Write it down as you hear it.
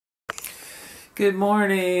Good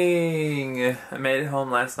morning! I made it home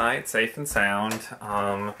last night, safe and sound.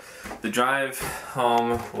 The drive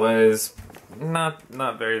home was not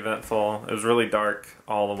very eventful. It was really dark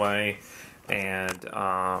all the way, and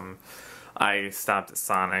I stopped at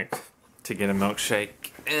Sonic to get a milkshake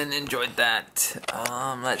and enjoyed that.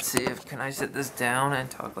 Let's see if can I sit this down and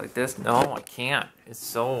talk like this? No, I can't.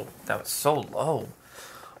 That was so low.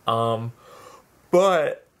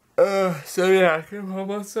 So yeah, I came home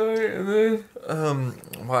last night and then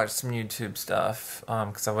watched some YouTube stuff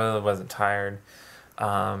because I really wasn't tired.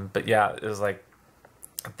 But yeah, it was like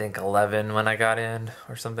I think 11 when I got in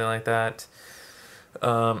or something like that.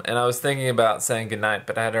 And I was thinking about saying goodnight,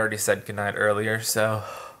 but I had already said goodnight earlier, so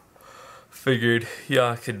figured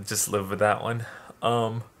yeah I could just live with that one.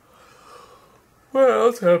 What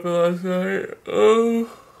else happened last night?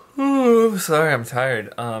 I'm sorry, I'm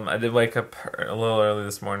tired. I did wake up a little early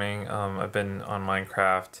this morning. I've been on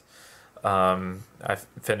Minecraft. I'm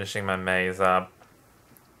finishing my maze up.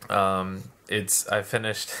 I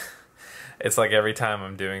finished. It's like every time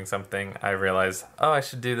I'm doing something, I realize, oh, I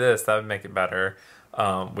should do this. That would make it better,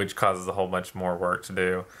 which causes a whole bunch more work to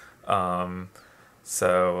do.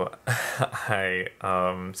 So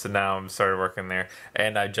so now I'm started working there,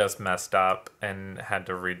 and I just messed up and had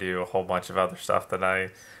to redo a whole bunch of other stuff that I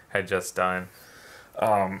had just done.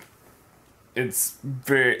 It's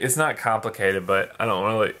not complicated, but I don't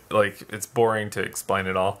really it's boring to explain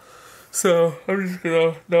it all. So I'm just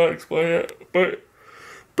gonna not explain it. But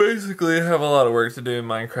basically I have a lot of work to do in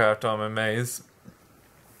Minecraft on my maze.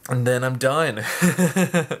 And then I'm done.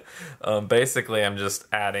 Basically I'm just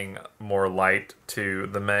adding more light to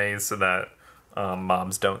the maze so that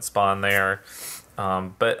mobs don't spawn there.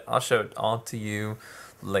 But I'll show it all to you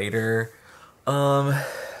later. I'm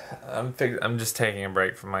just taking a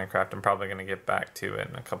break from Minecraft. I'm probably gonna get back to it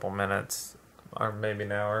in a couple minutes, or maybe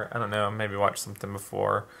an hour. I don't know. Maybe watch something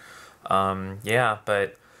before. Yeah,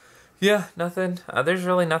 but yeah, nothing. There's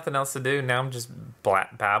really nothing else to do now. I'm just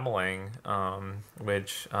babbling,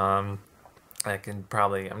 which I'm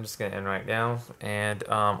just gonna end right now, and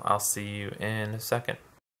I'll see you in a second.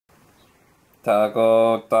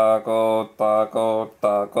 Taco, taco, taco,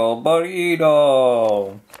 taco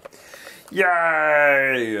burrito.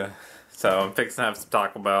 Yay! So I'm fixing to have some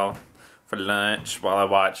Taco Bell for lunch while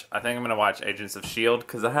I think I'm gonna watch Agents of S.H.I.E.L.D.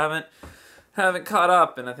 because I haven't caught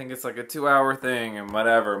up, and I think it's like a 2-hour thing and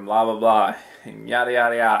whatever, blah blah blah, and yada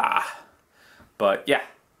yada yada. But yeah,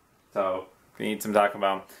 so we need some Taco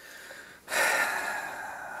Bell.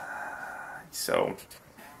 So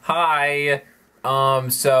hi.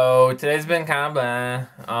 So today's been kind of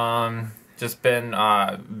blah. Just been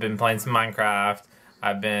playing some Minecraft.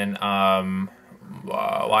 I've been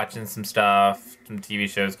watching some stuff, some TV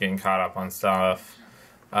shows, getting caught up on stuff.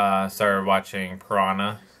 Started watching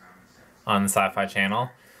Piranha on the Sci-Fi Channel.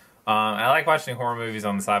 I like watching horror movies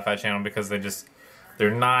on the Sci-Fi Channel because they're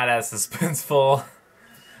not as suspenseful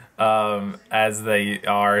as they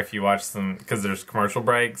are if you watch them, because there's commercial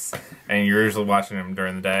breaks and you're usually watching them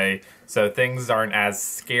during the day. So things aren't as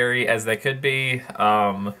scary as they could be.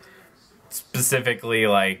 Specifically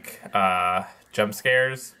like jump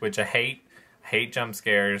scares, which I hate. I hate jump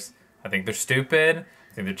scares. I think they're stupid.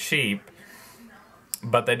 I think they're cheap.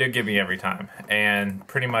 But they do get me every time. And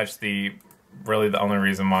pretty much really the only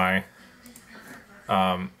reason why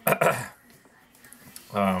I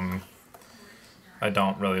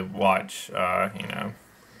don't really watch horror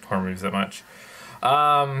movies that much.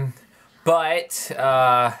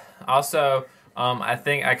 Also I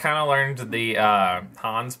think I kind of learned the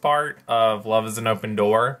Hans part of Love is an Open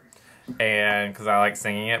Door, and because I like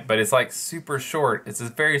singing it, but it's like super short. It's a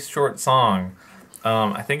very short song.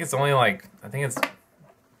 I think it's only it's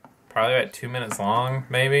probably about 2 minutes long,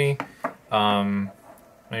 maybe.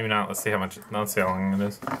 Maybe not. Let's see how long it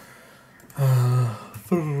is.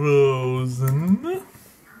 Frozen.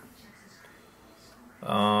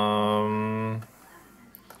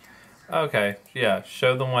 Okay, yeah,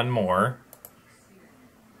 show them one more.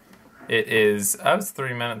 It is, it's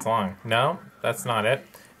 3 minutes long. No, that's not it.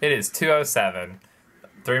 It is 2:07.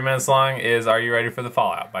 3 minutes long is Are You Ready for the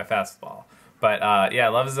Fallout by Fastball. But yeah,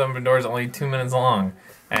 Love is Open Door is only 2 minutes long,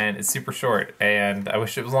 and it's super short, and I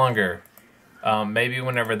wish it was longer. Maybe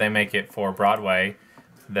whenever they make it for Broadway,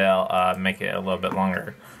 they'll make it a little bit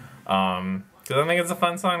longer. Because I think it's a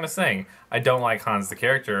fun song to sing. I don't like Hans the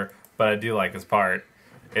character, but I do like his part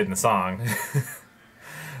in the song.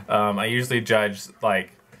 I usually judge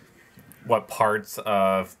what parts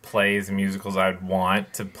of plays and musicals I would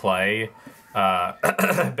want to play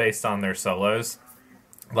based on their solos.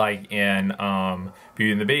 Like in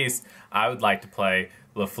Beauty and the Beast, I would like to play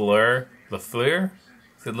LaFleur. LaFleur?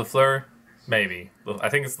 Is it LaFleur? maybe. I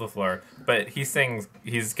think it's LaFleur. But he's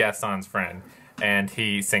Gaston's friend, and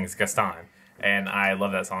he sings Gaston. And I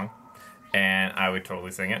love that song, and I would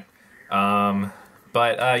totally sing it.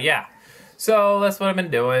 Yeah. So that's what I've been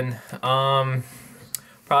doing.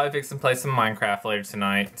 Probably fix and play some Minecraft later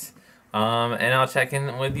tonight. And I'll check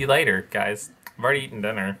in with you later, guys. I've already eaten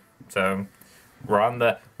dinner, so we're on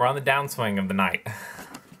the downswing of the night.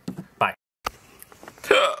 Bye.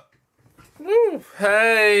 Woo,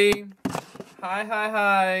 hey.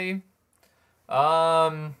 Hi.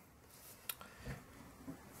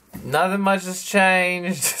 Nothing much has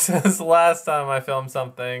changed since the last time I filmed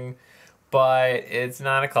something, but it's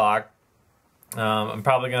 9 o'clock. I'm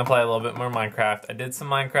probably going to play a little bit more Minecraft. I did some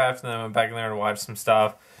Minecraft, and then I went back in there to watch some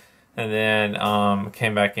stuff, and then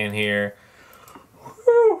came back in here.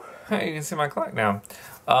 Woo! Hey, you can see my clock now.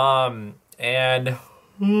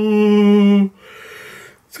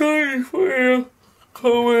 Sorry for you. I'm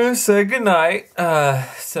going to say goodnight.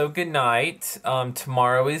 So goodnight.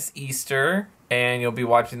 Tomorrow is Easter, and you'll be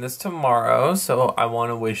watching this tomorrow, so I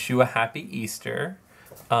want to wish you a happy Easter.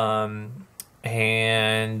 And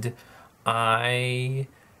I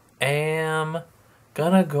am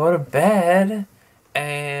gonna go to bed,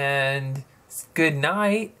 and good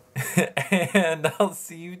night, and I'll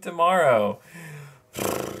see you tomorrow.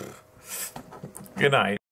 Good night.